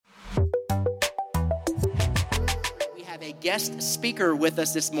a guest speaker with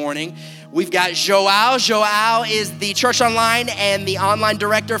us this morning. We've got Joao. Joao is the Church Online and the online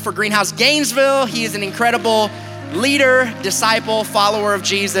director for Greenhouse Gainesville. He is an incredible leader, disciple, follower of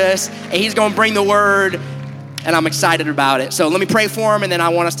Jesus, and he's going to bring the word, and I'm excited about it. So let me pray for him, and then I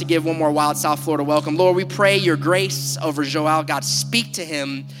want us to give one more Wild South Florida welcome. Lord, we pray your grace over Joao. God, speak to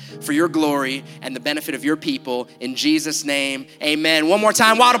him for your glory and the benefit of your people. In Jesus' name, amen. One more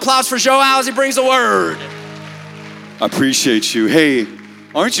time, wild applause for Joao as he brings the word. I appreciate you. Hey,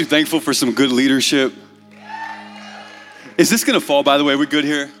 aren't you thankful for some good leadership? Is this gonna fall, by the way? We're good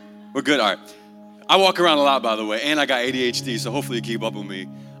here? We're good, all right. I walk around a lot, by the way, and I got ADHD, so hopefully you keep up with me.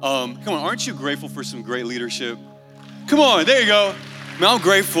 Come on, aren't you grateful for some great leadership? Come on, there you go. Man, I'm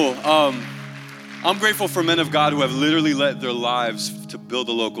grateful. I'm grateful for men of God who have literally let their lives to build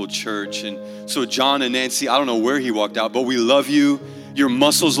a local church. And so John and Nancy, I don't know where he walked out, but we love you. Your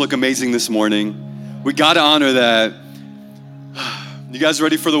muscles look amazing this morning. We gotta honor that. You guys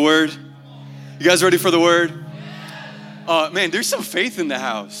ready for the word? You guys ready for the word? Man, there's some faith in the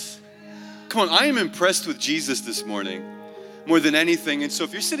house. Come on, I am impressed with Jesus this morning more than anything. And so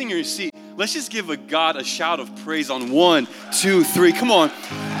if you're sitting in your seat, let's just give God a shout of praise on 1, 2, 3. Come on.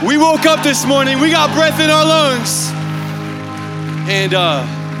 We woke up this morning. We got breath in our lungs. And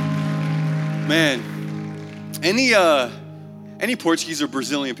man, any Portuguese or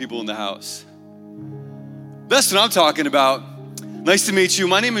Brazilian people in the house? That's what I'm talking about. Nice to meet you.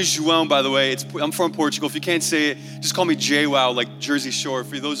 My name is João, by the way. I'm from Portugal. If you can't say it, just call me JWOW, like Jersey Shore,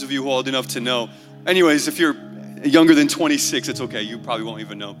 for those of you who are old enough to know. Anyways, if you're younger than 26, it's okay. You probably won't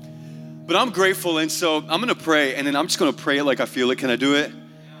even know. But I'm grateful, and so I'm going to pray, and then I'm just going to pray it like I feel it. Can I do it?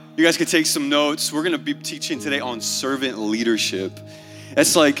 You guys can take some notes. We're going to be teaching today on servant leadership.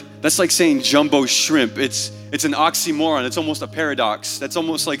 That's like saying jumbo shrimp. It's an oxymoron. It's almost a paradox. That's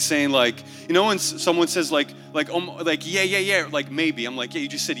almost like saying, like, you know, when someone says like yeah, like maybe. I'm like, yeah, you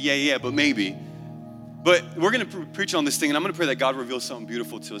just said yeah, but maybe. But we're going to preach on this thing, and I'm going to pray that God reveals something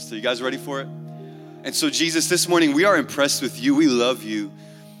beautiful to us. So you guys ready for it? And so Jesus, this morning, we are impressed with you. We love you.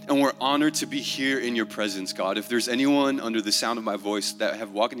 And we're honored to be here in your presence, God. If there's anyone under the sound of my voice that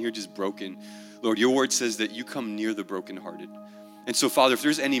have walked in here just broken, Lord, your word says that you come near the brokenhearted. And so, Father, if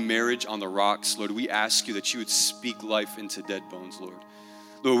there's any marriage on the rocks, Lord, we ask you that you would speak life into dead bones, Lord.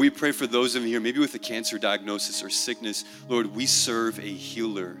 Lord, we pray for those of you here, maybe with a cancer diagnosis or sickness. Lord, we serve a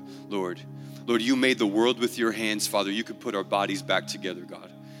healer, Lord. Lord, you made the world with your hands, Father. You could put our bodies back together,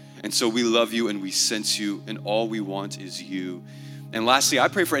 God. And so we love you and we sense you, and all we want is you. And lastly, I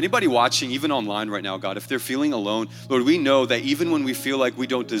pray for anybody watching, even online right now, God, if they're feeling alone, Lord, we know that even when we feel like we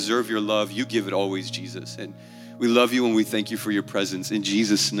don't deserve your love, you give it always, Jesus. And we love you and we thank you for your presence. In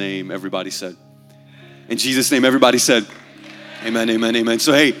Jesus' name, everybody said. In Jesus' name, everybody said. Amen, amen, amen.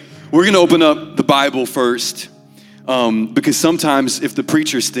 So, hey, we're going to open up the Bible first because sometimes if the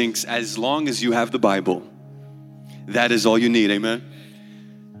preacher stinks, as long as you have the Bible, that is all you need, amen?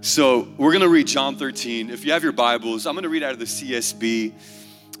 So we're going to read John 13. If you have your Bibles, I'm going to read out of the CSB,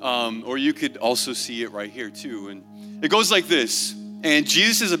 or you could also see it right here too. And it goes like this. And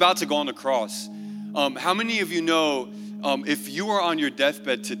Jesus is about to go on the cross. How many of you know if you are on your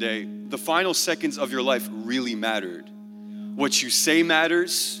deathbed today, the final seconds of your life really mattered? What you say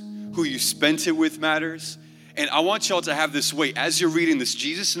matters. Who you spent it with matters. And I want y'all to have this weight. As you're reading this,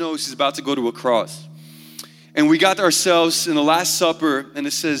 Jesus knows he's about to go to a cross. And we got ourselves in the Last Supper, and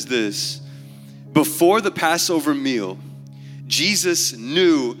it says this: before the Passover meal, Jesus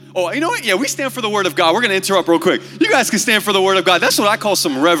knew. Oh, you know what? Yeah, we stand for the word of God. We're going to interrupt real quick. You guys can stand for the word of God. That's what I call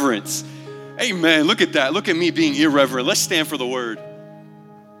some reverence. Amen. Look at that. Look at me being irreverent. Let's stand for the word.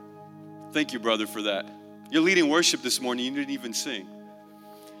 Thank you, brother, for that. You're leading worship this morning. You didn't even sing.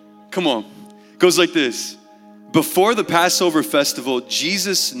 Come on. It goes like this. Before the Passover festival,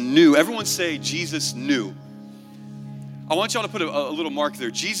 Jesus knew. Everyone say, Jesus knew. I want y'all to put a little mark there.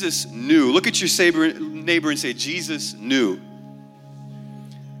 Jesus knew. Look at your neighbor and say, Jesus knew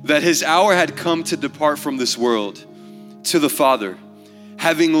that his hour had come to depart from this world to the Father.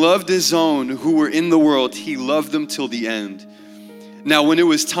 Having loved his own who were in the world, he loved them till the end. Now, when it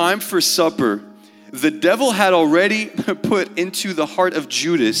was time for supper, the devil had already put into the heart of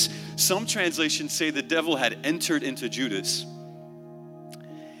Judas. Some translations say the devil had entered into Judas,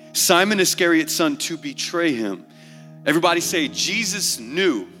 Simon Iscariot's son, to betray him. Everybody say, Jesus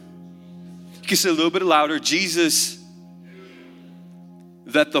knew. You can say a little bit louder. Jesus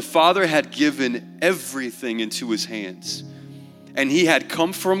that the Father had given everything into his hands, and he had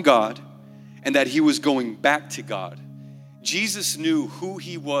come from God, and that he was going back to God. Jesus knew who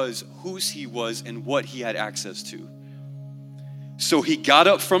he was, whose he was, and what he had access to. So he got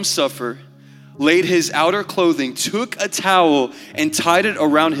up from supper, laid his outer clothing, took a towel, and tied it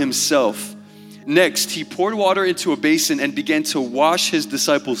around himself. Next, he poured water into a basin and began to wash his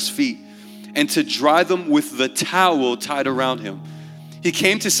disciples' feet and to dry them with the towel tied around him. He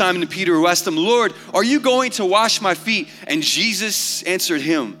came to Simon and Peter, who asked him, "Lord, are you going to wash my feet?" And Jesus answered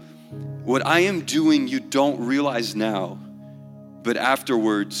him, "What I am doing you don't realize now, but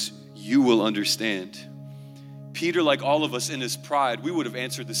afterwards you will understand." Peter, like all of us in his pride, we would have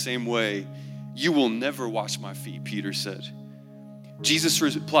answered the same way. "You will never wash my feet," Peter said. Jesus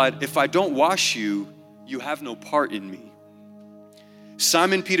replied, "If I don't wash you, you have no part in me."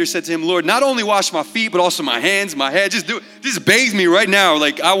 Simon Peter said to him, "Lord, not only wash my feet, but also my hands, my head. Just bathe me right now.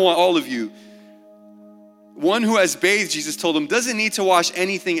 Like, I want all of you." One who has bathed, Jesus told him, doesn't need to wash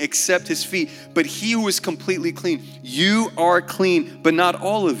anything except his feet, but he who is completely clean. You are clean, but not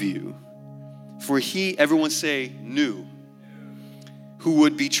all of you. For he, everyone say, knew who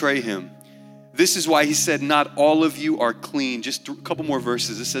would betray him. This is why he said, not all of you are clean. Just a couple more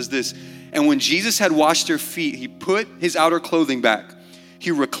verses. It says this, "And when Jesus had washed their feet, he put his outer clothing back. He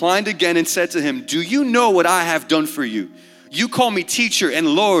reclined again and said to him, 'Do you know what I have done for you? You call me teacher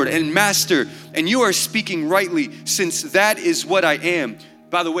and Lord and master, and you are speaking rightly, since that is what I am.'"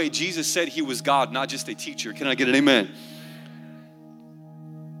 By the way, Jesus said he was God, not just a teacher. Can I get an amen?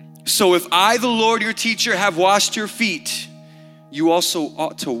 "So if I, the Lord, your teacher, have washed your feet, you also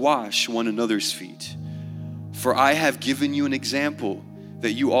ought to wash one another's feet. For I have given you an example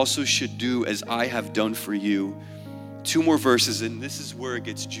that you also should do as I have done for you." Two more verses, and this is where it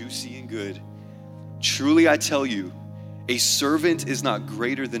gets juicy and good. "Truly I tell you, a servant is not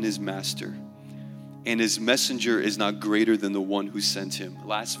greater than his master, and his messenger is not greater than the one who sent him."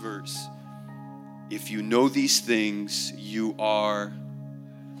 Last verse. "If you know these things, you are..."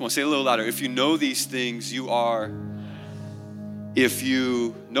 Come on, say it a little louder. "If you know these things, you are..." If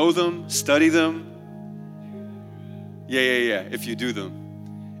you know them, study them. Yeah. If you do them.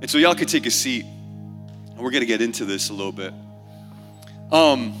 And so y'all can take a seat. We're going to get into this a little bit.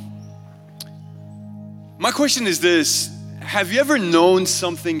 My question is this: have you ever known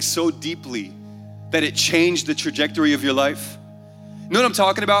something so deeply that it changed the trajectory of your life? You know what I'm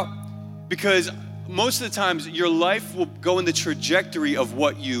talking about? Because most of the times your life will go in the trajectory of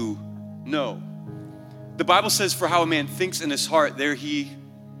what you know. The Bible says, "For how a man thinks in his heart, there you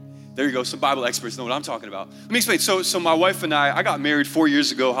go." Some Bible experts know what I'm talking about. Let me explain. So my wife and I got married 4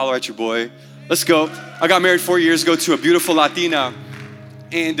 years ago. Holler at your boy. Let's go. I got married 4 years ago to a beautiful Latina.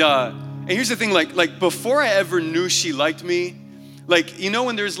 And here's the thing, like before I ever knew she liked me, like, you know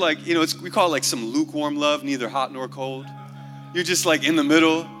when there's like, you know, we call it like some lukewarm love, neither hot nor cold. You're just like in the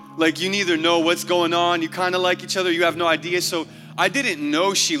middle. Like you neither know what's going on, you kind of like each other, you have no idea. So I didn't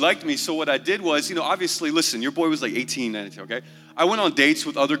know she liked me. So what I did was, you know, obviously, listen, your boy was like 18, 19, okay? I went on dates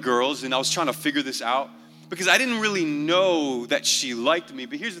with other girls and I was trying to figure this out because I didn't really know that she liked me.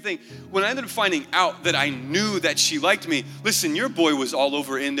 But here's the thing, when I ended up finding out that I knew that she liked me, listen, your boy was all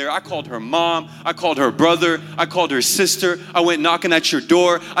over in there. I called her mom, I called her brother, I called her sister. I went knocking at your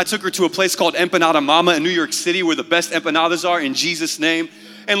door. I took her to a place called Empanada Mama in New York City where the best empanadas are, in Jesus' name.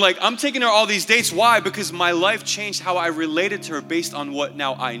 And like, I'm taking her all these dates. Why? Because my life changed how I related to her based on what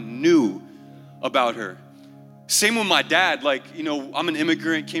now I knew about her. Same with my dad. Like, you know, I'm an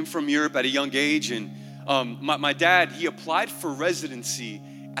immigrant, came from Europe at a young age. And my dad, he applied for residency.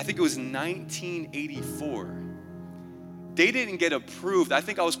 I think it was 1984. They didn't get approved. I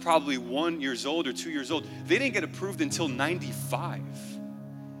think I was probably 1 year old or 2 years old. They didn't get approved until 95.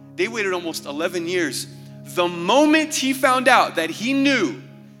 They waited almost 11 years. The moment he found out that he knew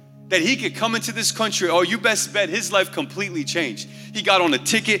that he could come into this country, oh, you best bet his life completely changed. He got on a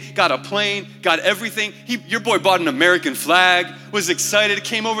ticket, got a plane, got everything. Your boy bought an American flag, was excited,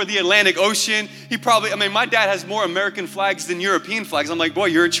 came over the Atlantic Ocean. My dad has more American flags than European flags. I'm like, boy,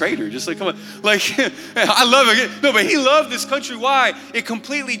 you're a traitor. Just like, come on. Like, I love it. No, but he loved this country. Why? It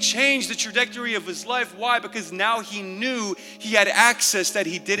completely changed the trajectory of his life. Why? Because now he knew he had access that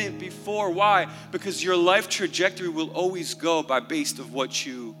he didn't before. Why? Because your life trajectory will always go based of what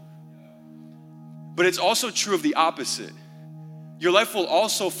you. But it's also true of the opposite. Your life will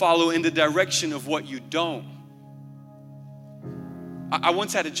also follow in the direction of what you don't. I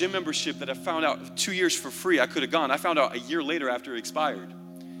once had a gym membership that I found out 2 years for free. I could have gone. I found out a year later after it expired.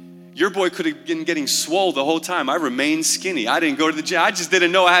 Your boy could have been getting swole the whole time. I remained skinny. I didn't go to the gym. I just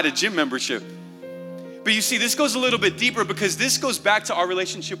didn't know I had a gym membership. But you see, this goes a little bit deeper because this goes back to our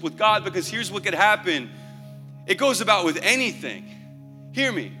relationship with God, because here's what could happen. It goes about with anything.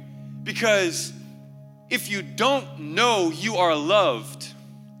 Hear me. Because if you don't know you are loved,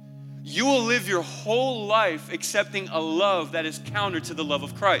 you will live your whole life accepting a love that is counter to the love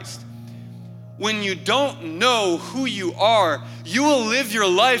of Christ. when you don't know who you are, you will live your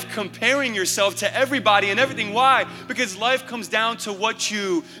life comparing yourself to everybody and everything. Why? Because life comes down to what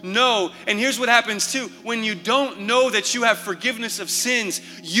you know. And here's what happens too. When you don't know that you have forgiveness of sins,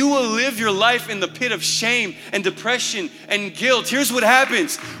 you will live your life in the pit of shame and depression and guilt. Here's what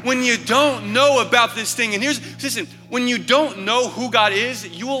happens. When you don't know about this thing, and listen, when you don't know who God is,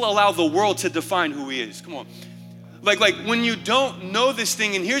 you will allow the world to define who He is. Come on. Like when you don't know this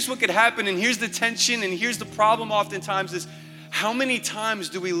thing, and here's what could happen, and here's the tension, and here's the problem oftentimes is, how many times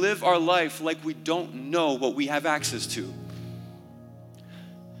do we live our life like we don't know what we have access to?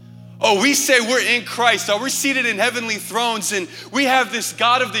 Oh, we say we're in Christ, or we're seated in heavenly thrones, and we have this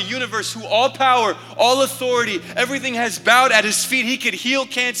God of the universe who all power, all authority, everything has bowed at His feet. He could heal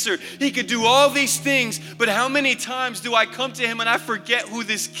cancer. He could do all these things. But how many times do I come to Him and I forget who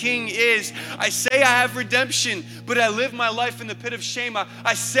this King is? I say I have redemption, but I live my life in the pit of shame.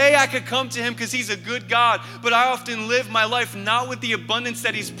 I say I could come to Him because He's a good God, but I often live my life not with the abundance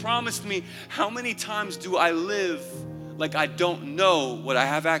that He's promised me. How many times do I live like I don't know what I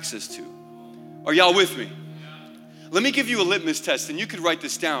have access to? Are y'all with me? Let me give you a litmus test, and you could write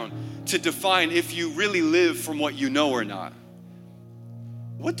this down to define if you really live from what you know or not.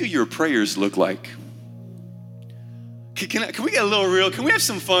 What do your prayers look like? Can we get a little real? Can we have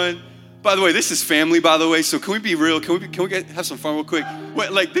some fun? By the way, this is family, by the way, so can we be real? Can we have some fun real quick?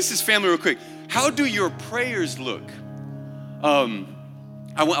 Wait, this is family real quick. How do your prayers look?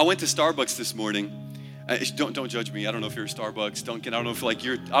 I went to Starbucks this morning. Don't judge me. I don't know if you're a Starbucks. I don't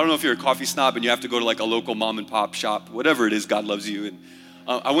know if you're a coffee snob and you have to go to like a local mom and pop shop, whatever it is. God loves you. And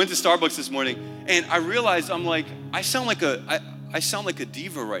I went to Starbucks this morning, and I realized I sound like a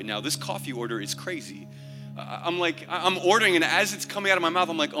diva right now. This coffee order is crazy. I'm ordering, and as it's coming out of my mouth,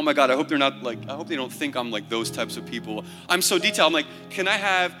 I'm like, oh my God, I hope they don't think I'm like those types of people. I'm so detailed. I'm like, can I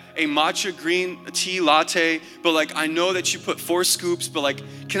have a matcha green tea latte? But like, I know that you put 4 scoops, but like,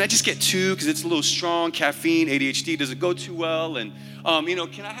 can I just get 2? Because it's a little strong, caffeine, ADHD, does it go too well? And,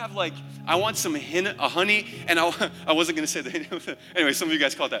 can I have I want some honey, and I wasn't gonna say that. Anyway, some of you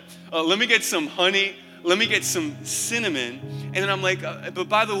guys call it that. Let me get some honey, let me get some cinnamon. And then I'm like, but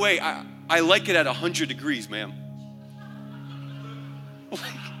by the way, I like it at 100 degrees, ma'am.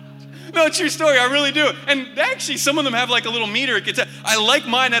 No, true story, I really do. And actually, some of them have like a little meter. I like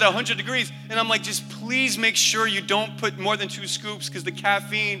mine at 100 degrees. And I'm like, just please make sure you don't put more than 2 scoops because the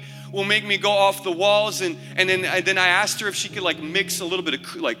caffeine will make me go off the walls. And then I asked her if she could like mix a little bit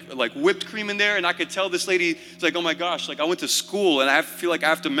of like whipped cream in there. And I could tell this lady, it's like, oh my gosh, like I went to school and I feel like I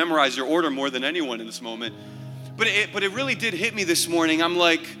have to memorize your order more than anyone in this moment. But it really did hit me this morning. I'm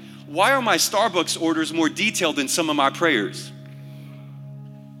like, why are my Starbucks orders more detailed than some of my prayers?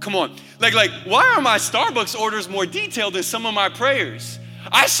 Come on. Like, why are my Starbucks orders more detailed than some of my prayers?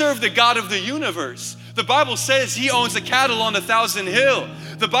 I serve the God of the universe. The Bible says He owns the cattle on 1,000 hill.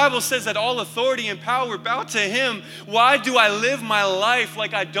 The Bible says that all authority and power bow to Him. Why do I live my life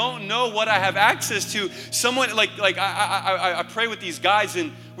like I don't know what I have access to? I pray with these guys,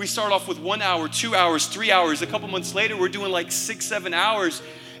 and we start off with 1 hour, 2 hours, 3 hours. A couple months later, we're doing like 6, 7 hours.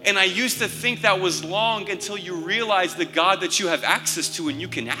 And I used to think that was long until you realize the God that you have access to and you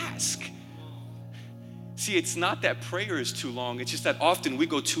can ask. See, it's not that prayer is too long. It's just that often we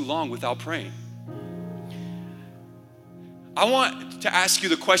go too long without praying. I want to ask you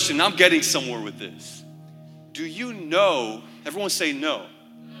the question. I'm getting somewhere with this. Do you know, everyone say no,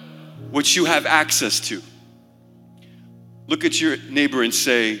 what you have access to? Look at your neighbor and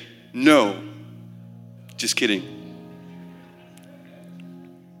say, no. Just kidding.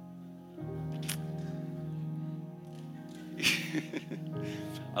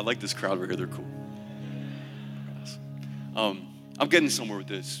 I like this crowd right here. They're cool. I'm getting somewhere with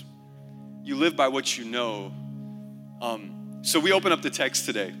this. You live by what you know. So we open up the text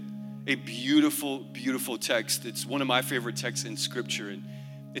today. A beautiful, beautiful text. It's one of my favorite texts in Scripture. And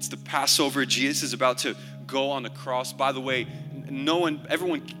it's the Passover. Jesus is about to go on the cross. By the way,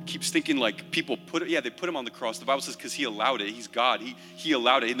 everyone keeps thinking like people they put Him on the cross. The Bible says because He allowed it. He's God. He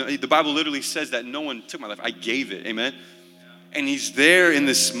allowed it. The Bible literally says that no one took my life. I gave it. Amen. And He's there in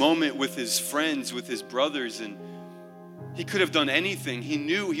this moment with His friends, with His brothers, and He could have done anything. He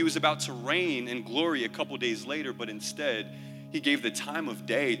knew He was about to reign in glory a couple days later, but instead, He gave the time of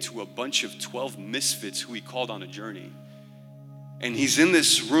day to a bunch of 12 misfits who He called on a journey. And He's in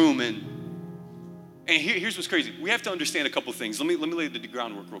this room, and And here's what's crazy. We have to understand a couple things. Let me lay the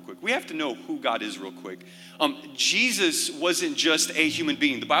groundwork real quick. We have to know who God is real quick. Jesus wasn't just a human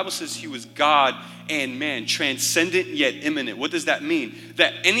being. The Bible says he was God and man, transcendent yet immanent. What does that mean?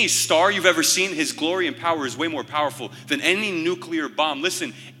 That any star you've ever seen, his glory and power is way more powerful than any nuclear bomb.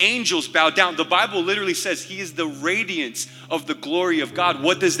 Listen, angels bow down. The Bible literally says he is the radiance of the glory of God.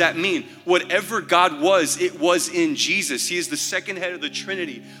 What does that mean? Whatever God was, it was in Jesus. He is the second head of the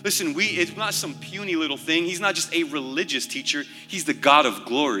Trinity. Listen, it's not some puny little thing. He's not just a religious teacher. He's the God of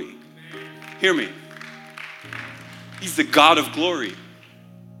glory. Hear me. He's the God of glory.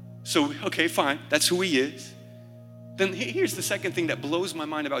 So, okay, fine. That's who he is. Then here's the second thing that blows my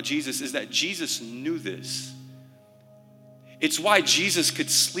mind about Jesus is that Jesus knew this. It's why Jesus could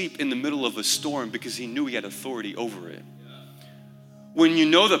sleep in the middle of a storm, because he knew he had authority over it. When you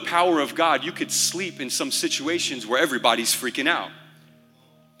know the power of God, you could sleep in some situations where everybody's freaking out.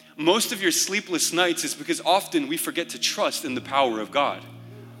 Most of your sleepless nights is because often we forget to trust in the power of God.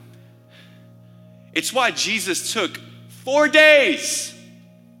 It's why Jesus took 4 days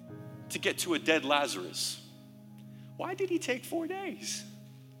to get to a dead Lazarus. Why did he take 4 days?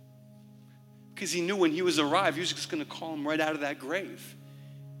 Because he knew when he was arrived, he was just going to call him right out of that grave.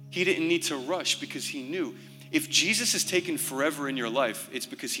 He didn't need to rush because he knew if Jesus is taking forever in your life, it's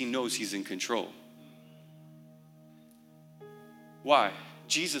because he knows he's in control. Why?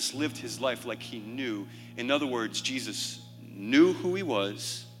 Jesus lived his life like he knew. In other words, Jesus knew who he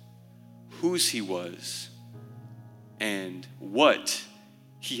was, whose he was, and what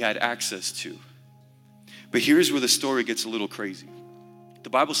he had access to. But here's where the story gets a little crazy. The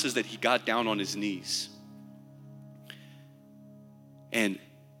Bible says that he got down on his knees. And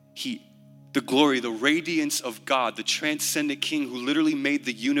the glory, the radiance of God, the transcendent King who literally made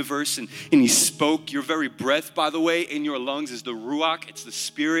the universe, and he spoke. Your very breath, by the way, in your lungs is the Ruach. It's the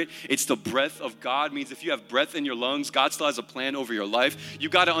Spirit. It's the breath of God. It means if you have breath in your lungs, God still has a plan over your life. You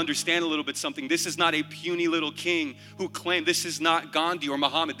got to understand a little bit something. This is not a puny little king who claimed. This is not Gandhi or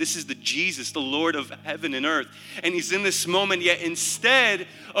Muhammad. This is the Jesus, the Lord of heaven and earth. And he's in this moment, yet instead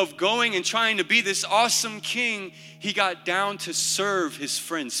of going and trying to be this awesome king, he got down to serve his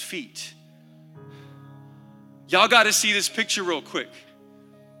friend's feet. Y'all got to see this picture real quick.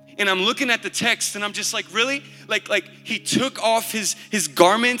 And I'm looking at the text and I'm just like, really? Like he took off his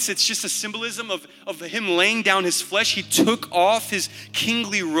garments. It's just a symbolism of him laying down his flesh. He took off his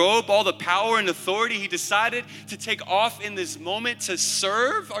kingly robe, all the power and authority. He decided to take off in this moment to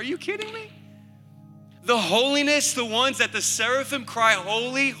serve. Are you kidding me? The holiness, the ones that the seraphim cry,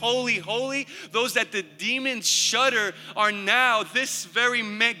 holy, holy, holy, those that the demons shudder, are now, this very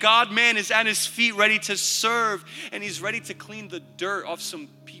God-man is at his feet ready to serve, and he's ready to clean the dirt off some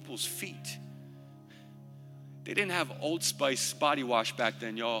people's feet. They didn't have Old Spice body wash back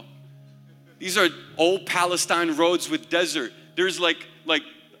then, y'all. These are old Palestine roads with desert. There's like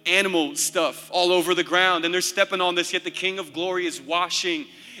animal stuff all over the ground, and they're stepping on this, yet the King of Glory is washing.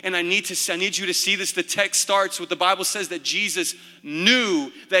 And I need you to see this. The text starts with the Bible says that Jesus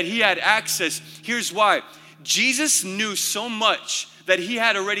knew that he had access. Here's why. Jesus knew so much that he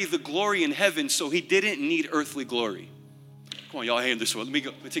had already the glory in heaven, so he didn't need earthly glory. Come on, y'all, hand this one. Let me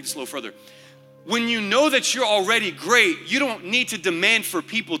take this a little further. When you know that you're already great, you don't need to demand for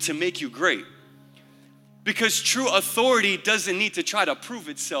people to make you great. Because true authority doesn't need to try to prove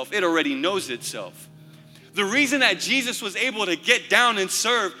itself. It already knows itself. The reason that Jesus was able to get down and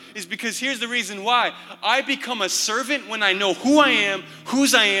serve is because here's the reason why. I become a servant when I know who I am,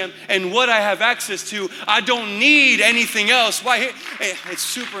 whose I am, and what I have access to. I don't need anything else. Why? It's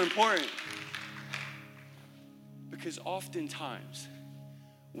super important. Because oftentimes,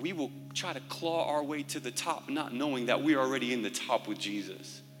 we will try to claw our way to the top, not knowing that we're already in the top with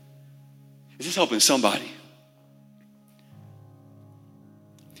Jesus. Is this helping somebody?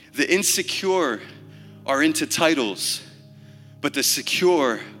 The insecure are into titles, but the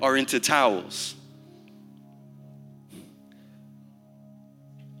secure are into towels.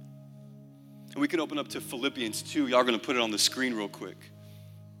 And we can open up to Philippians 2. Y'all are going to put it on the screen real quick.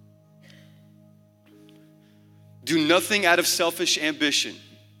 Do nothing out of selfish ambition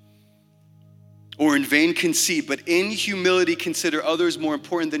or in vain conceit, but in humility consider others more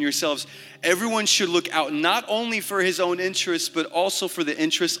important than yourselves. Everyone should look out not only for his own interests, but also for the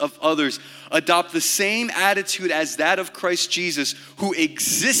interests of others. Adopt the same attitude as that of Christ Jesus, who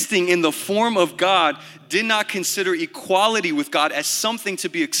existing in the form of God, did not consider equality with God as something to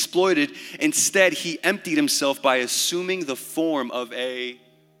be exploited. Instead, he emptied himself by assuming the form of a,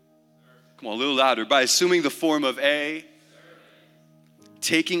 come on, a little louder, by assuming the form of a,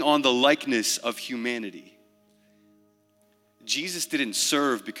 taking on the likeness of humanity. Jesus didn't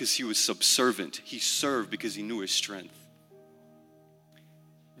serve because he was subservient. He served because he knew his strength.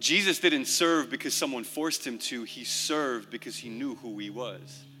 Jesus didn't serve because someone forced him to. He served because he knew who he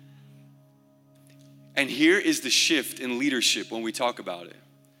was. And here is the shift in leadership when we talk about it.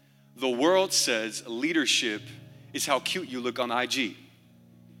 The world says leadership is how cute you look on IG.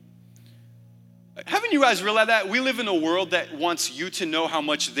 Haven't you guys realized that? We live in a world that wants you to know how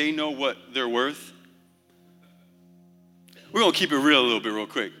much they know what they're worth. We're going to keep it real a little bit real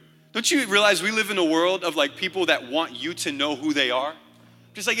quick. Don't you realize we live in a world of like people that want you to know who they are?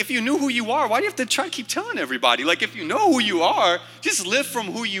 Just like if you knew who you are, why do you have to try to keep telling everybody? Like if you know who you are, just live from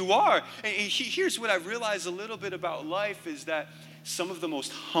who you are. And here's what I realized a little bit about life is that some of the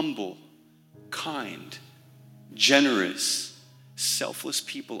most humble, kind, generous, selfless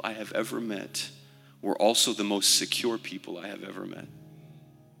people I have ever met were also the most secure people I have ever met.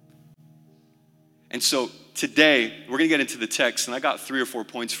 And so today, we're going to get into the text, and I got 3 or 4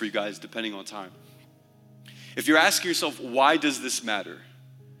 points for you guys, depending on time. If you're asking yourself, why does this matter?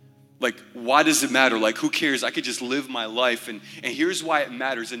 Like, why does it matter? Like, who cares? I could just live my life, and here's why it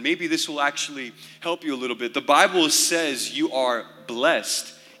matters, and maybe this will actually help you a little bit. The Bible says you are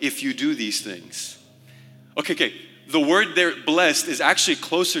blessed if you do these things. Okay. The word there, blessed, is actually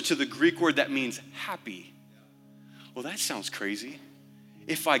closer to the Greek word that means happy. Well, that sounds crazy.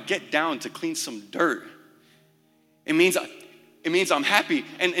 If I get down to clean some dirt, it means I'm happy.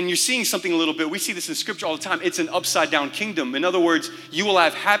 And you're seeing something a little bit. We see this in scripture all the time. It's an upside down kingdom. In other words, you will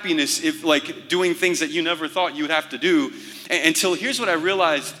have happiness if like doing things that you never thought you would have to do. Until here's what I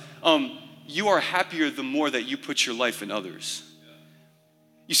realized. You are happier the more that you put your life in others.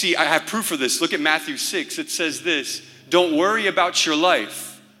 You see, I have proof of this. Look at Matthew 6. It says this, don't worry about your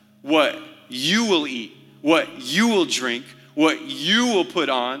life, what you will eat, what you will drink, what you will put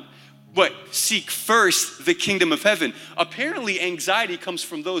on, but seek first the kingdom of heaven. Apparently, anxiety comes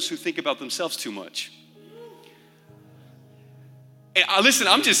from those who think about themselves too much. And listen,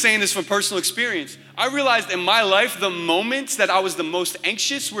 I'm just saying this from personal experience. I realized in my life, the moments that I was the most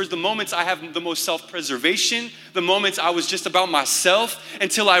anxious were the moments I have the most self-preservation, the moments I was just about myself,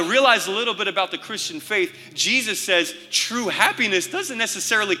 until I realized a little bit about the Christian faith. Jesus says true happiness doesn't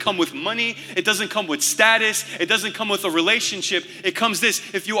necessarily come with money. It doesn't come with status. It doesn't come with a relationship. It comes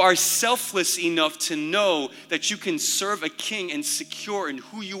this, if you are selfless enough to know that you can serve a king and secure in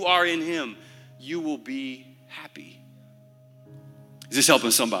who you are in him, you will be happy. Is this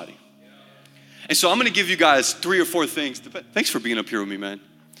helping somebody? And so I'm going to give you guys 3 or 4 things. Thanks for being up here with me, man.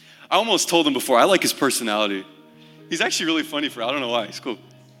 I almost told him before, I like his personality. He's actually really funny I don't know why. He's cool.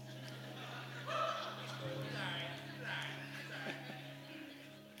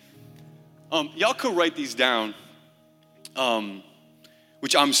 Y'all could write these down,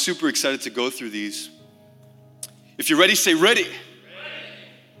 which I'm super excited to go through these. If you're ready, say ready.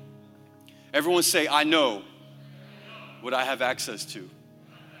 Everyone say, I know what I have access to.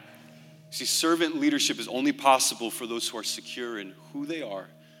 See, servant leadership is only possible for those who are secure in who they are,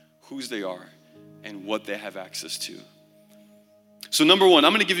 whose they are, and what they have access to. So number 1,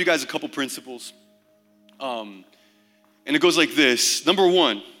 I'm going to give you guys a couple principles. And it goes like this. Number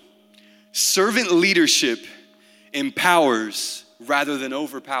 1, servant leadership empowers rather than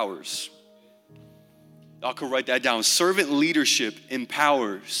overpowers. I could write that down. Servant leadership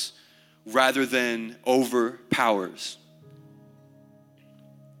empowers rather than overpowers.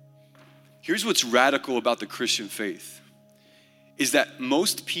 Here's what's radical about the Christian faith, is that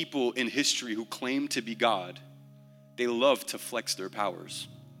most people in history who claim to be God, they love to flex their powers.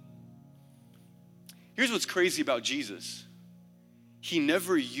 Here's what's crazy about Jesus.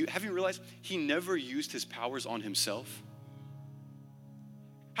 Have you realized he never used his powers on himself?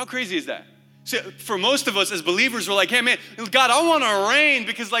 How crazy is that? So for most of us as believers, we're like, hey man, God, I want to reign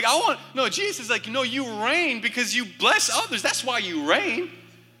because Jesus is like, no, you reign because you bless others. That's why you reign.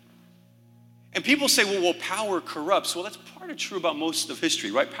 And people say, well, power corrupts. Well, that's part of true about most of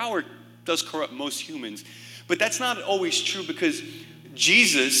history, right? Power does corrupt most humans. But that's not always true because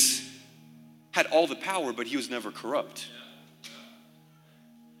Jesus had all the power, but he was never corrupt.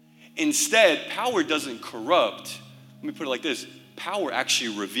 Instead, power doesn't corrupt. Let me put it like this. Power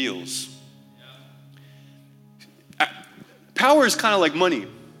actually reveals. Power is kind of like money.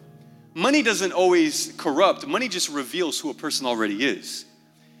 Money doesn't always corrupt. Money just reveals who a person already is.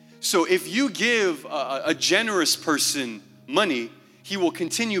 So if you give a generous person money, he will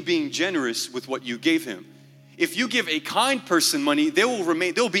continue being generous with what you gave him. If you give a kind person money,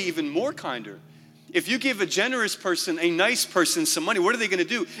 they'll be even more kinder. If you give a generous person, a nice person some money, what are they going to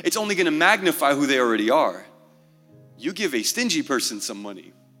do? It's only going to magnify who they already are. You give a stingy person some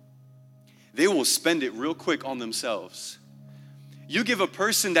money, they will spend it real quick on themselves. You give a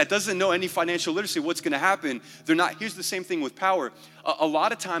person that doesn't know any financial literacy, what's gonna happen? Here's the same thing with power. A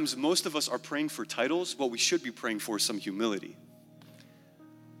lot of times, most of us are praying for titles, but we should be praying for some humility.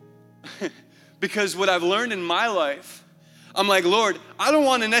 Because what I've learned in my life, I'm like, Lord, I don't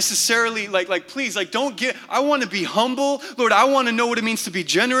want to necessarily, please, I want to be humble. Lord, I want to know what it means to be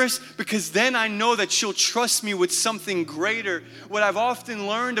generous, because then I know that you'll trust me with something greater. What I've often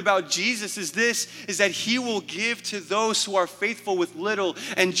learned about Jesus is that he will give to those who are faithful with little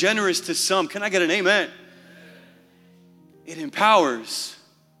and generous to some. Can I get an amen? It empowers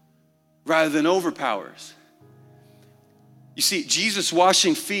rather than overpowers. You see, Jesus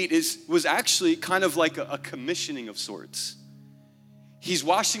washing feet was actually kind of like a commissioning of sorts. He's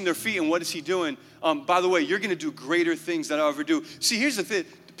washing their feet, and what is he doing? By the way, you're gonna do greater things than I'll ever do. See, here's the thing.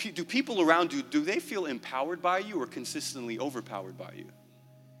 Do people around you, do they feel empowered by you or consistently overpowered by you?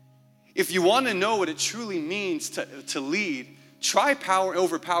 If you wanna know what it truly means to lead, try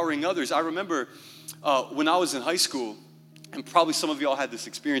overpowering others. I remember when I was in high school, and probably some of y'all had this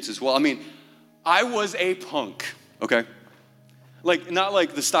experience as well. I mean, I was a punk, okay? Not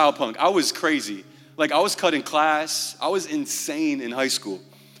like the style punk. I was crazy. I was cutting class. I was insane in high school.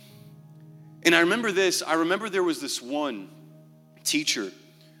 And I remember there was this one teacher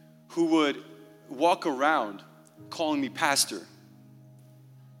who would walk around calling me pastor.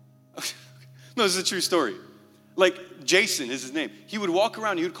 No, this is a true story. Jason is his name. He would walk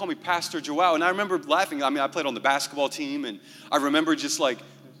around and he would call me Pastor Joao. And I remember laughing. I mean, I played on the basketball team, and I remember just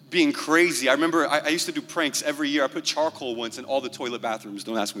being crazy. I remember I used to do pranks every year. I put charcoal once in all the toilet bathrooms.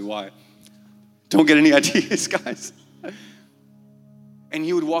 Don't ask me why. Don't get any ideas, guys. And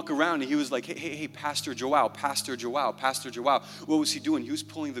he would walk around and he was like, hey, Pastor Joao, Pastor Joao, Pastor Joao. What was he doing? He was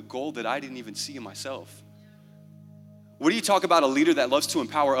pulling the gold that I didn't even see in myself. What do you talk about a leader that loves to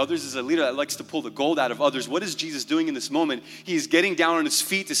empower others is a leader that likes to pull the gold out of others. What is Jesus doing in this moment? He's getting down on his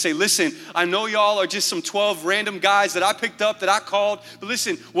feet to say, listen, I know y'all are just some 12 random guys that I picked up, that I called. But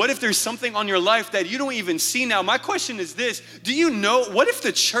listen, what if there's something on your life that you don't even see now? My question is this. Do you know, what if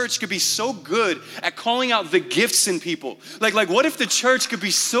the church could be so good at calling out the gifts in people? What if the church could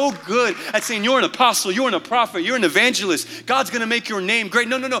be so good at saying, you're an apostle, you're a prophet, you're an evangelist. God's going to make your name great.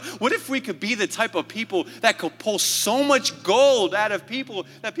 No. What if we could be the type of people that could pull so much gold out of people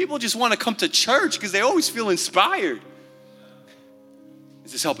that people just want to come to church because they always feel inspired?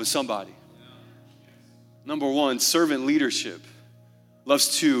 Is this helping somebody? Number one, servant leadership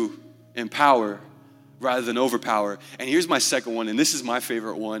loves to empower rather than overpower. And here's my second one, and this is my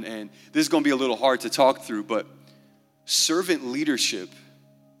favorite one, and this is going to be a little hard to talk through, but servant leadership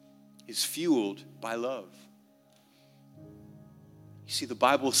is fueled by love. You see, the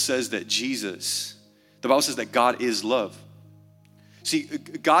Bible says that God is love. See,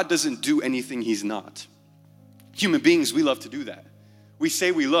 God doesn't do anything he's not. Human beings, we love to do that. We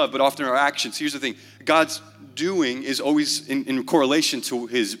say we love, but often our actions, here's the thing, God's doing is always in correlation to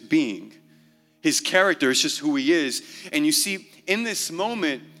his being. His character is just who he is. And you see, in this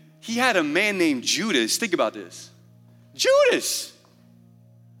moment, he had a man named Judas. Think about this. Judas!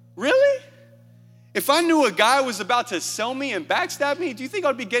 Really? If I knew a guy was about to sell me and backstab me, do you think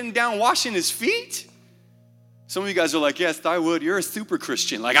I'd be getting down washing his feet? Some of you guys are like, yes, I would. You're a super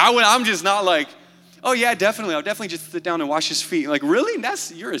Christian. I'm just not like, oh yeah, definitely. I'll definitely just sit down and wash his feet. Really?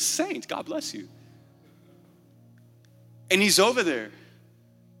 You're a saint. God bless you. And he's over there.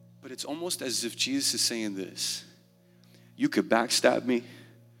 But it's almost as if Jesus is saying this. You could backstab me.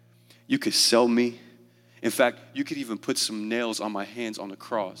 You could sell me. In fact, you could even put some nails on my hands on the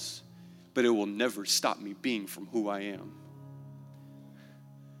cross. But it will never stop me being from who I am.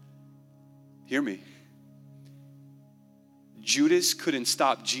 Hear me. Judas couldn't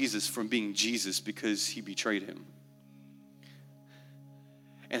stop Jesus from being Jesus because he betrayed him.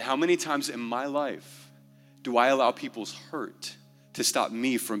 And how many times in my life do I allow people's hurt to stop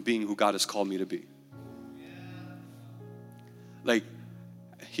me from being who God has called me to be?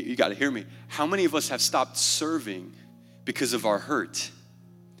 You got to hear me. How many of us have stopped serving because of our hurt?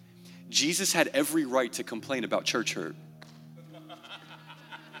 Jesus had every right to complain about church hurt.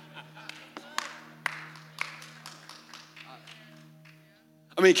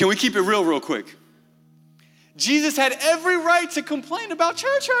 I mean, can we keep it real quick? Jesus had every right to complain about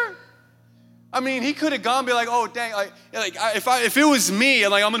church hurt. I mean, he could have gone and be like, oh, dang, if it was me,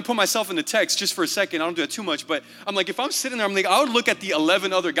 and I'm going to put myself in the text just for a second. I don't do that too much, but I'm like, if I'm sitting there, I would look at the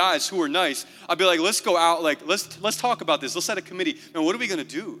 11 other guys who are nice. I'd be like, let's go out, let's talk about this. Let's set a committee. Man, what are we going to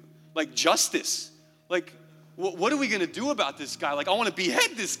do? Justice. What are we going to do about this guy? I want to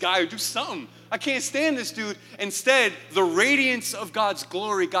behead this guy or do something. I can't stand this dude. Instead, the radiance of God's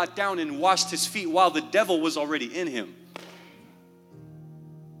glory got down and washed his feet while the devil was already in him.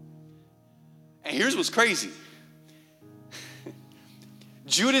 And here's what's crazy.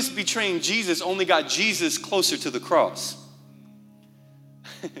 Judas betraying Jesus only got Jesus closer to the cross.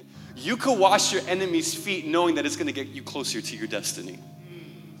 You could wash your enemy's feet knowing that it's going to get you closer to your destiny.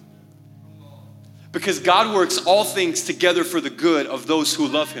 Because God works all things together for the good of those who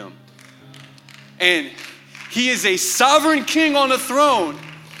love him. And he is a sovereign king on a throne.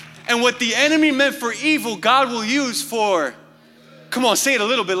 And what the enemy meant for evil, God will use for, come on, say it a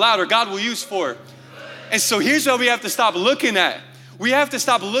little bit louder, God will use for. And so here's what we have to stop looking at. We have to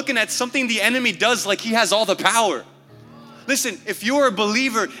stop looking at something the enemy does like he has all the power. Listen, if you're a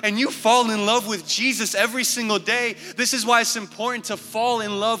believer and you fall in love with Jesus every single day, this is why it's important to fall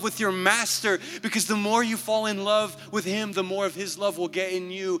in love with your master, because the more you fall in love with him, the more of his love will get in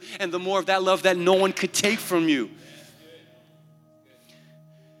you, and the more of that love that no one could take from you.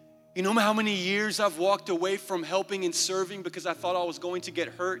 You know how many years I've walked away from helping and serving because I thought I was going to get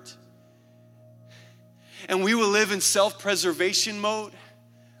hurt? And we will live in self-preservation mode.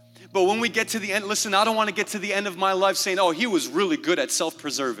 But when we get to the end, listen, I don't want to get to the end of my life saying, oh, he was really good at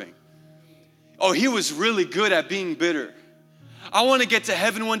self-preserving. Oh, he was really good at being bitter. I want to get to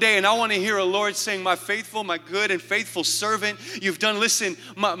heaven one day and I want to hear a Lord saying, my faithful, my good and faithful servant, you've done, listen,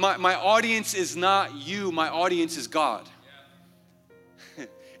 my audience is not you, my audience is God.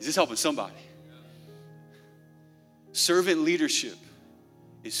 Is this helping somebody? Servant leadership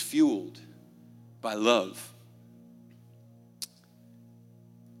is fueled by love.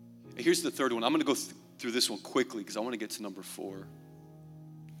 Here's the third one. I'm going to go through this one quickly because I want to get to number 4.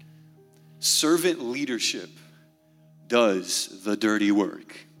 Servant leadership does the dirty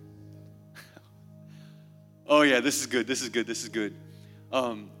work. Oh yeah, this is good. This is good. This is good.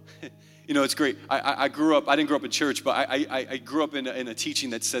 You know, it's great. I didn't grow up in church, but I grew up in a teaching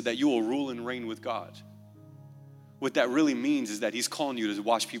that said that you will rule and reign with God. What that really means is that he's calling you to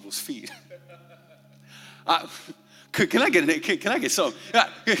wash people's feet. Can I get some?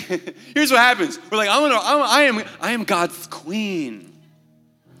 Here's what happens. We're like, I am God's queen.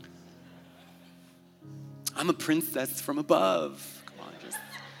 I'm a princess from above. Come on, just.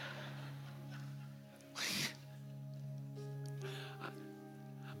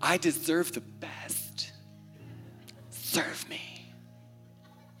 I deserve the best. Serve me.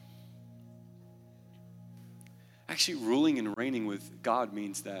 Actually, ruling and reigning with God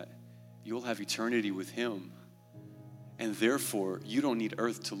means that you'll have eternity with him. And therefore, you don't need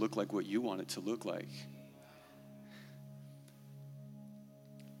earth to look like what you want it to look like.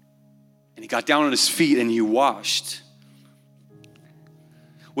 And he got down on his feet and he washed.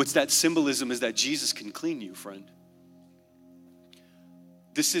 What's that symbolism is that Jesus can clean you, friend.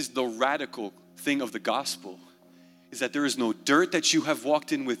 This is the radical thing of the gospel, is that there is no dirt that you have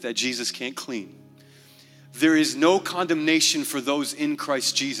walked in with that Jesus can't clean. There is no condemnation for those in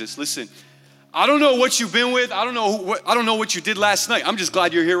Christ Jesus. Listen, I don't know what you've been with. I don't know what you did last night. I'm just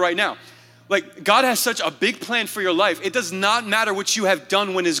glad you're here right now. Like, God has such a big plan for your life. It does not matter what you have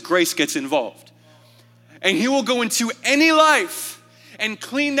done when his grace gets involved. And he will go into any life and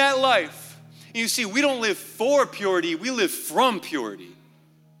clean that life. And you see, we don't live for purity. We live from purity.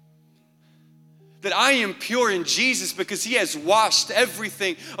 That I am pure in Jesus because he has washed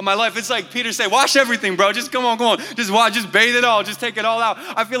everything of my life. It's like Peter said, wash everything, bro. Just come on. Just wash, just bathe it all. Just take it all out.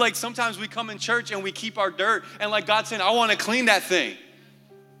 I feel like sometimes we come in church and we keep our dirt. And like God's saying, I want to clean that thing.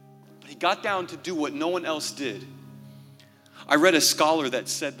 But he got down to do what no one else did. I read a scholar that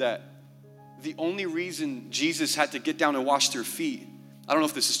said that the only reason Jesus had to get down and wash their feet, I don't know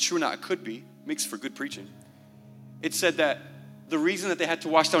if this is true or not, it could be, makes for good preaching. It said that the reason that they had to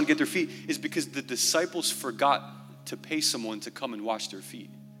wash down and get their feet is because the disciples forgot to pay someone to come and wash their feet.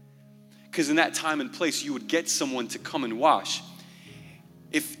 Because in that time and place, you would get someone to come and wash.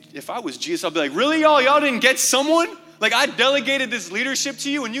 If I was Jesus, I'd be like, really, y'all? Y'all didn't get someone? Like, I delegated this leadership to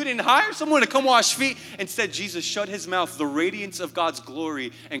you and you didn't hire someone to come wash feet? Instead, Jesus shut his mouth, the radiance of God's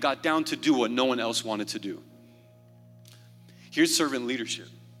glory, and got down to do what no one else wanted to do. Here's servant leadership.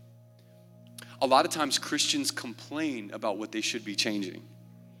 A lot of times Christians complain about what they should be changing.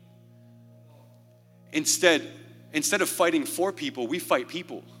 Instead of fighting for people, we fight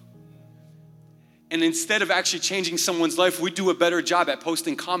people. And instead of actually changing someone's life, we do a better job at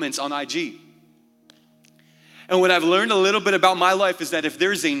posting comments on IG. And what I've learned a little bit about my life is that if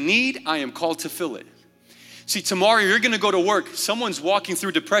there's a need, I am called to fill it. See, tomorrow you're gonna go to work, someone's walking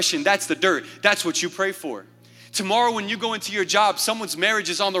through depression, that's the dirt, that's what you pray for. Tomorrow when you go into your job, someone's marriage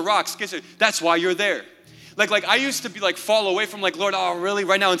is on the rocks. That's why you're there. Like I used to be like fall away from like, Lord, oh really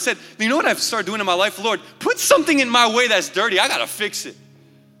right now? Instead, you know what I've started doing in my life? Lord, put something in my way that's dirty. I gotta fix it.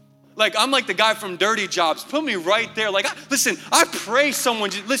 Like I'm like the guy from Dirty Jobs. Put me right there. Like, listen, I pray someone,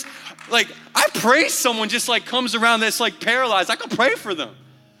 listen, Like, I pray someone just like comes around that's like paralyzed. I can pray for them.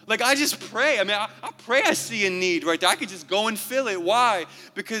 Like, I just pray. I mean, I pray I see a need right there. I could just go and fill it. Why?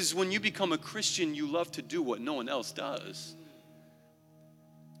 Because when you become a Christian, you love to do what no one else does.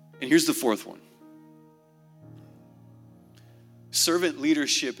 And here's the fourth one. Servant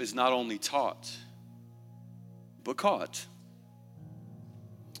leadership is not only taught, but caught.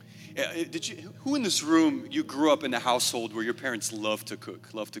 Who in this room, you grew up in a household where your parents love to cook?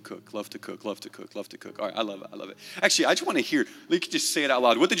 All right, I love it. Actually, I just want to hear, you can just say it out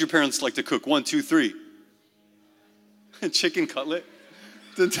loud. What did your parents like to cook? 1, 2, 3. Chicken cutlet?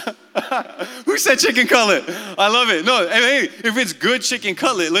 Who said chicken cutlet? I love it. No, hey, if it's good chicken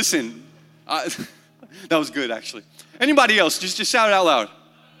cutlet, listen. That was good, actually. Anybody else? Just shout it out loud.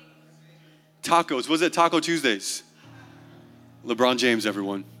 Tacos. Was it Taco Tuesdays? LeBron James,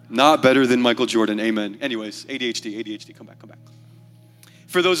 everyone. Not better than Michael Jordan. Amen. Anyways, ADHD. Come back.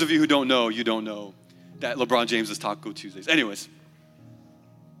 For those of you who don't know, you don't know that LeBron James is Taco Tuesdays. Anyways.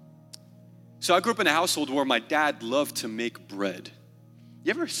 So I grew up in a household where my dad loved to make bread.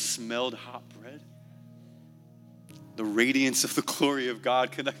 You ever smelled hot bread? The radiance of the glory of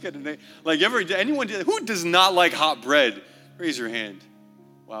God. Can I get a name? Like, anyone, who does not like hot bread? Raise your hand.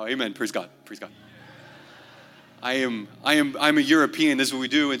 Wow, amen. Praise God. I am a European, this is what we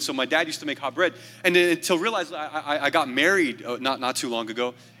do. And so my dad used to make hot bread. And then until I realized I got married not too long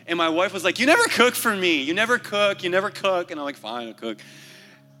ago. And my wife was like, you never cook for me. You never cook. And I'm like, fine, I'll cook.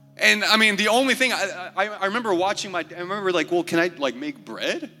 And I mean, the only thing, I remember like, well, can I like make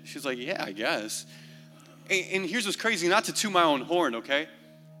bread? She's like, yeah, I guess. And here's what's crazy, not to toot my own horn, okay?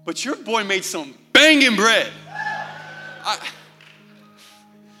 But your boy made some banging bread.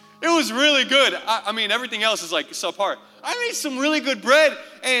 It was really good. I mean, everything else is like subpar. I made some really good bread.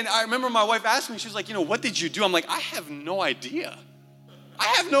 And I remember my wife asked me, she was like, what did you do? I'm like, I have no idea. I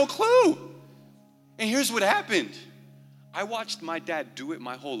have no clue. And here's what happened. I watched my dad do it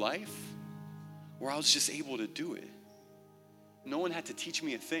my whole life, where I was just able to do it. No one had to teach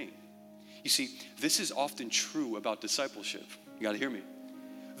me a thing. You see, this is often true about discipleship. You got to hear me.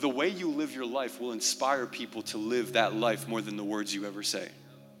 The way you live your life will inspire people to live that life more than the words you ever say.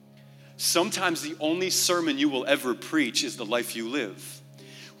 Sometimes the only sermon you will ever preach is the life you live.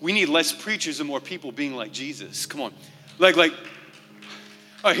 We need less preachers and more people being like Jesus. Come on.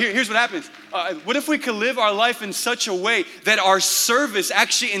 Here's what happens. What if we could live our life in such a way that our service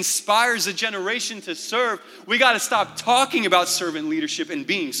actually inspires a generation to serve? We got to stop talking about servant leadership and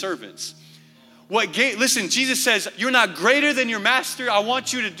being servants. Listen, Jesus says, you're not greater than your master. I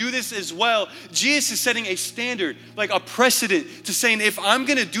want you to do this as well. Jesus is setting a standard, like a precedent to saying, if I'm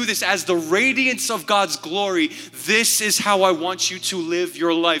going to do this as the radiance of God's glory, this is how I want you to live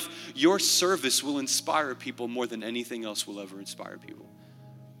your life. Your service will inspire people more than anything else will ever inspire people.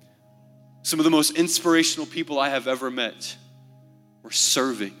 Some of the most inspirational people I have ever met were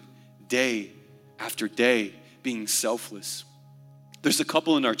serving day after day, being selfless. There's a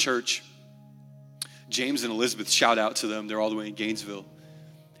couple in our church, James and Elizabeth, shout out to them. They're all the way in Gainesville.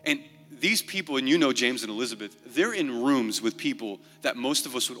 And these people, and you know James and Elizabeth, they're in rooms with people that most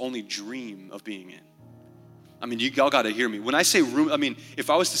of us would only dream of being in. I mean, y'all got to hear me. When I say room, I mean, if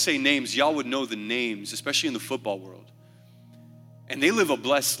I was to say names, y'all would know the names, especially in the football world. And they live a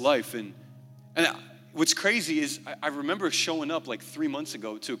blessed life. And what's crazy is I remember showing up like 3 months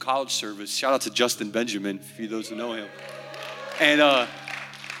ago to a college service. Shout out to Justin Benjamin, for those who know him. And I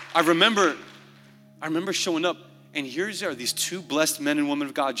remember showing up, and here are these two blessed men and women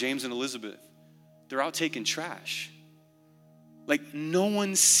of God, James and Elizabeth. They're out taking trash. Like, no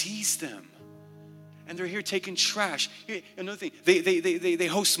one sees them. And they're here taking trash. Here, another thing, they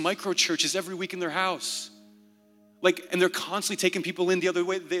host micro churches every week in their house. Like, and they're constantly taking people in the other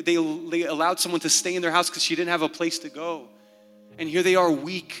way. They allowed someone to stay in their house because she didn't have a place to go. And here they are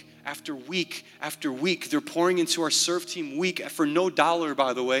week after week after week. They're pouring into our serve team week for no dollar,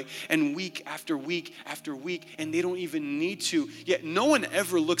 by the way, and week after week after week, and they don't even need to. Yet no one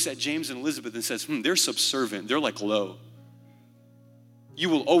ever looks at James and Elizabeth and says, they're subservient. They're like low. You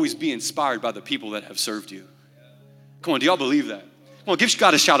will always be inspired by the people that have served you. Come on, do y'all believe that? Come on, give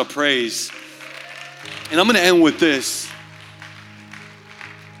God a shout of praise. And I'm going to end with this.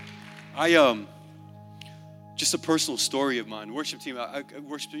 Just a personal story of mine. Worship team,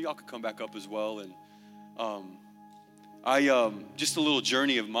 worship team, y'all could come back up as well. And just a little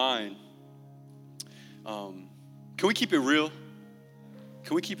journey of mine. Can we keep it real?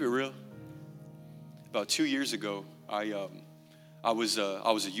 Can we keep it real? About 2 years ago, I was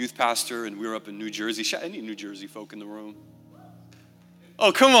a youth pastor, and we were up in New Jersey. Any New Jersey folk in the room?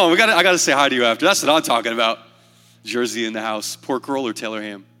 Oh, come on. I got to say hi to you after. That's what I'm talking about. Jersey in the house. Pork roll or Taylor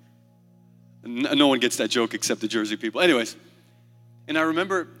ham? No one gets that joke except the Jersey people. Anyways, and I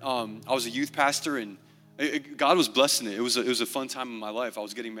remember I was a youth pastor, and God was blessing it. It was a fun time in my life. I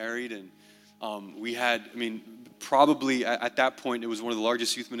was getting married, and we had, probably at that point, it was one of the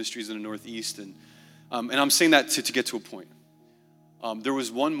largest youth ministries in the Northeast. And I'm saying that to get to a point. There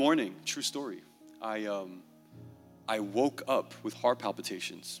was one morning, true story, I woke up with heart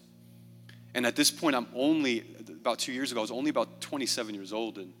palpitations. And at this point, about 2 years ago, I was only about 27 years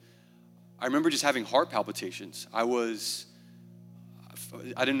old. And I remember just having heart palpitations. I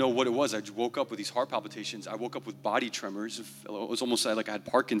didn't know what it was. I woke up with these heart palpitations. I woke up with body tremors. It was almost like I had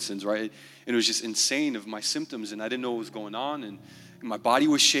Parkinson's, right? And it was just insane of my symptoms, and I didn't know what was going on. And my body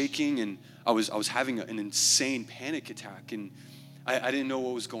was shaking, and I was having an insane panic attack. And I didn't know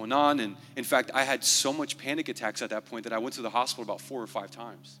what was going on. And in fact, I had so much panic attacks at that point that I went to the hospital about 4 or 5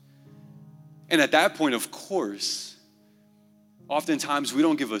 times. And at that point, of course, oftentimes we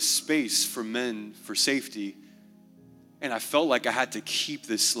don't give a space for men for safety. And I felt like I had to keep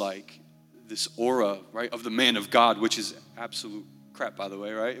this aura, right, of the man of God, which is absolute crap, by the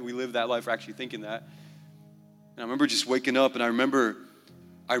way, right? We live that life actually thinking that. And I remember just waking up, and I remember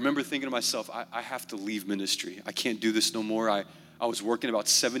thinking to myself, I have to leave ministry. I can't do this no more. I was working about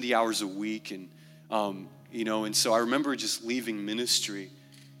 70 hours a week, and and so I remember just leaving ministry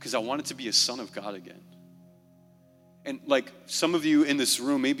because I wanted to be a son of God again. And like some of you in this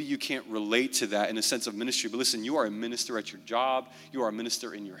room, maybe you can't relate to that in a sense of ministry, but listen, you are a minister at your job. You are a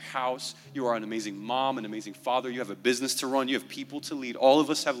minister in your house. You are an amazing mom, an amazing father. You have a business to run. You have people to lead. All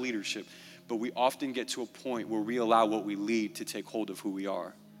of us have leadership, but we often get to a point where we allow what we lead to take hold of who we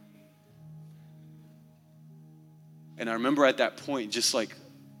are. And I remember at that point, just like,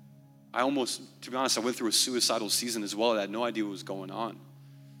 to be honest, I went through a suicidal season as well. I had no idea what was going on.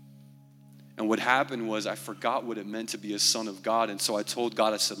 And what happened was I forgot what it meant to be a son of God. And so I told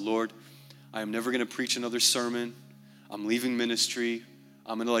God, I said, Lord, I am never going to preach another sermon. I'm leaving ministry.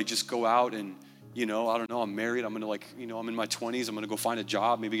 I'm going to just go out and, I don't know, I'm married. I'm going to I'm in my 20s. I'm going to go find a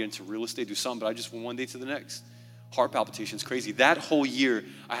job, maybe get into real estate, do something. But I just went one day to the next. Heart palpitations, crazy. That whole year,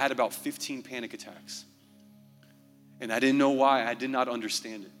 I had about 15 panic attacks. And I didn't know why. I did not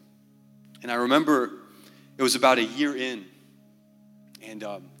understand it. And I remember it was about a year in. And,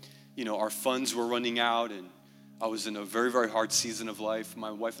 our funds were running out, and I was in a very, very hard season of life. My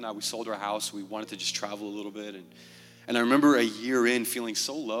wife and I, we sold our house. We wanted to just travel a little bit. And I remember a year in feeling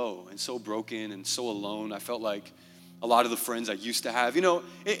so low and so broken and so alone. I felt like a lot of the friends I used to have.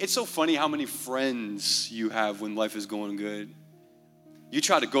 It's so funny how many friends you have when life is going good. You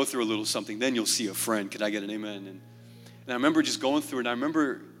try to go through a little something, then you'll see a friend. Can I get an amen? And I remember just going through it, and I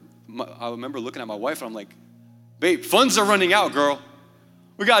remember looking at my wife, and I'm like, babe, funds are running out, girl.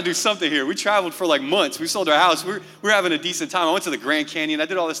 We got to do something here. We traveled for months. We sold our house. We were having a decent time. I went to the Grand Canyon. I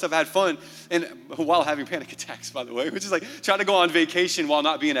did all this stuff. I had fun. And while having panic attacks, by the way, which is trying to go on vacation while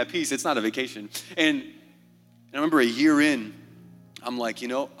not being at peace. It's not a vacation. And I remember a year in, I'm like,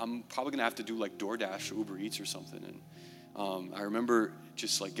 I'm probably going to have to do DoorDash or Uber Eats or something. And I remember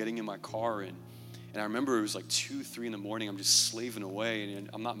just getting in my car, and I remember it was 2, 3 in the morning. I'm just slaving away, and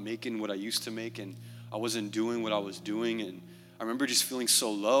I'm not making what I used to make, and I wasn't doing what I was doing. And I remember just feeling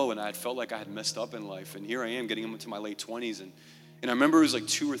so low, and I had felt like I had messed up in life. And here I am getting into my late 20s. And I remember it was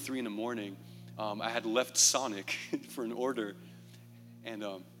 2 or 3 in the morning. I had left Sonic for an order. And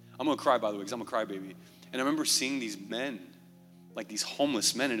I'm going to cry, by the way, because I'm a crybaby. And I remember seeing these men, these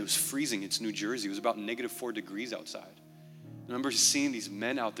homeless men, and it was freezing. It's New Jersey. It was about -4 degrees outside. I remember seeing these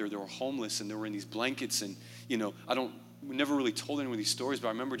men out there that were homeless, and they were in these blankets. And, we never really told anyone these stories, but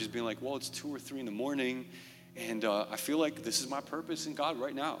I remember just being well, it's 2 or 3 in the morning. And I feel like this is my purpose in God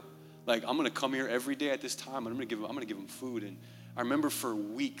right now. I'm going to come here every day at this time, and I'm going to give them food. And I remember for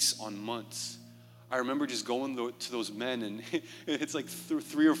weeks, on months, I remember just going to those men, and it's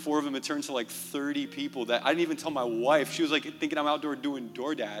 3 or 4 of them. It turned to 30 people that I didn't even tell my wife. She was thinking I'm outdoor doing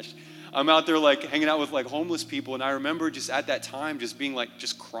DoorDash. I'm out there hanging out with homeless people. And I remember just at that time just being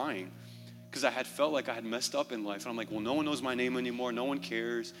just crying because I had felt like I had messed up in life. And I'm well, no one knows my name anymore. No one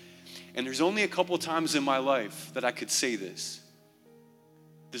cares. And there's only a couple of times in my life that I could say this.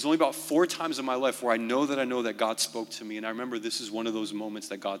 There's only about 4 times in my life where I know that God spoke to me. And I remember this is one of those moments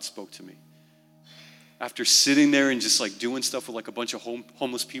that God spoke to me. After sitting there and just doing stuff with a bunch of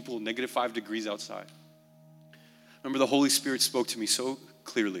homeless people, -5 degrees outside. Remember the Holy Spirit spoke to me so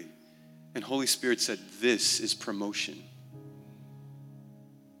clearly. And Holy Spirit said, this is promotion.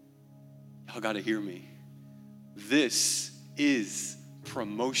 Y'all got to hear me. This is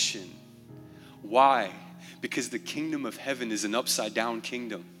promotion. Why? Because the kingdom of heaven is an upside down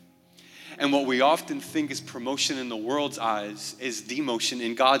kingdom. And what we often think is promotion in the world's eyes is demotion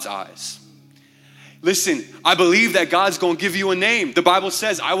in God's eyes. Listen, I believe that God's going to give you a name. The Bible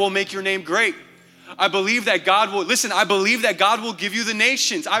says, I will make your name great. I believe that God will, listen, I believe that God will give you the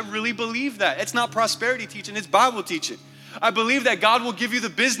nations. I really believe that. It's not prosperity teaching, it's Bible teaching. I believe that God will give you the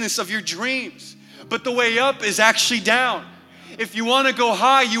business of your dreams. But the way up is actually down. If you want to go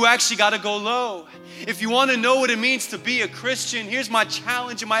high, you actually got to go low. If you want to know what it means to be a Christian, here's my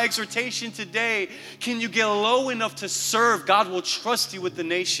challenge and my exhortation today. Can you get low enough to serve? God will trust you with the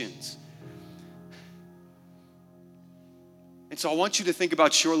nations. And so I want you to think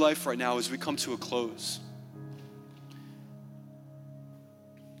about your life right now as we come to a close.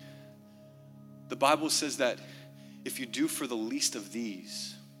 The Bible says that if you do for the least of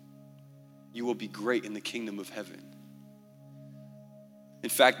these, you will be great in the kingdom of heaven. In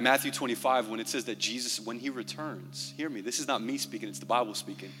fact, Matthew 25, when it says that Jesus, when he returns, hear me, this is not me speaking, it's the Bible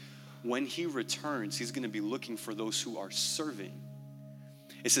speaking. When he returns, he's going to be looking for those who are serving.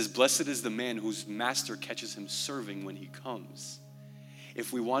 It says, blessed is the man whose master catches him serving when he comes.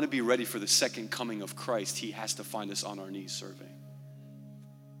 If we want to be ready for the second coming of Christ, he has to find us on our knees serving.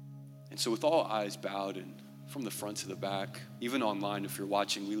 And so with all eyes bowed and from the front to the back, even online if you're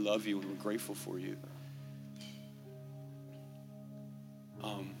watching, we love you and we're grateful for you.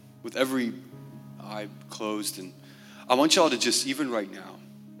 With every eye closed, and I want y'all to just, even right now,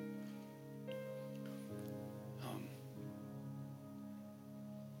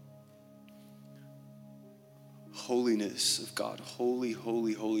 holiness of God. Holy,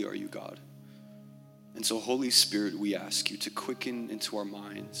 holy, holy are you, God. And so, Holy Spirit, we ask you to quicken into our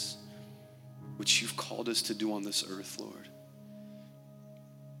minds which you've called us to do on this earth, Lord.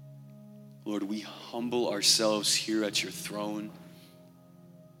 Lord, we humble ourselves here at your throne.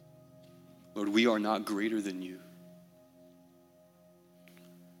 Lord, we are not greater than you.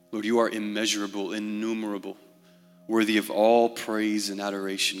 Lord, you are immeasurable, innumerable, worthy of all praise and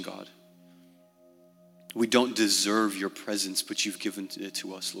adoration, God. We don't deserve your presence, but you've given it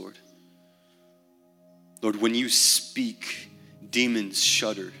to us, Lord. Lord, when you speak, demons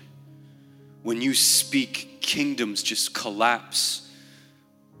shudder. When you speak, kingdoms just collapse.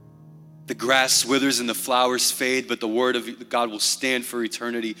 The grass withers and the flowers fade, but the word of God will stand for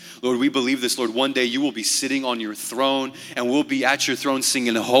eternity. Lord, we believe this, Lord. One day you will be sitting on your throne, and we'll be at your throne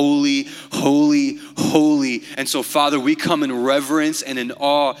singing, holy, holy, holy. And so, Father, we come in reverence and in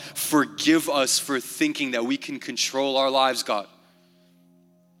awe. Forgive us for thinking that we can control our lives, God.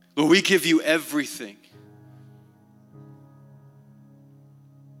 Lord, we give you everything.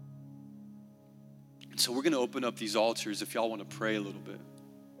 And so we're going to open up these altars if y'all want to pray a little bit.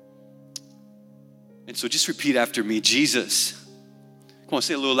 And so just repeat after me. Jesus. Come on,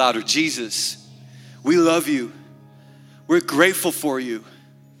 say it a little louder. Jesus, we love you. We're grateful for you.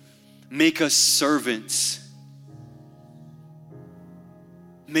 Make us servants.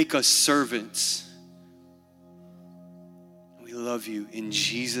 Make us servants. We love you. In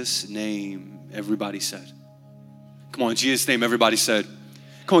Jesus' name, everybody said. Come on, in Jesus' name, everybody said.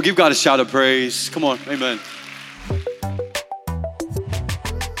 Come on, give God a shout of praise. Come on, amen.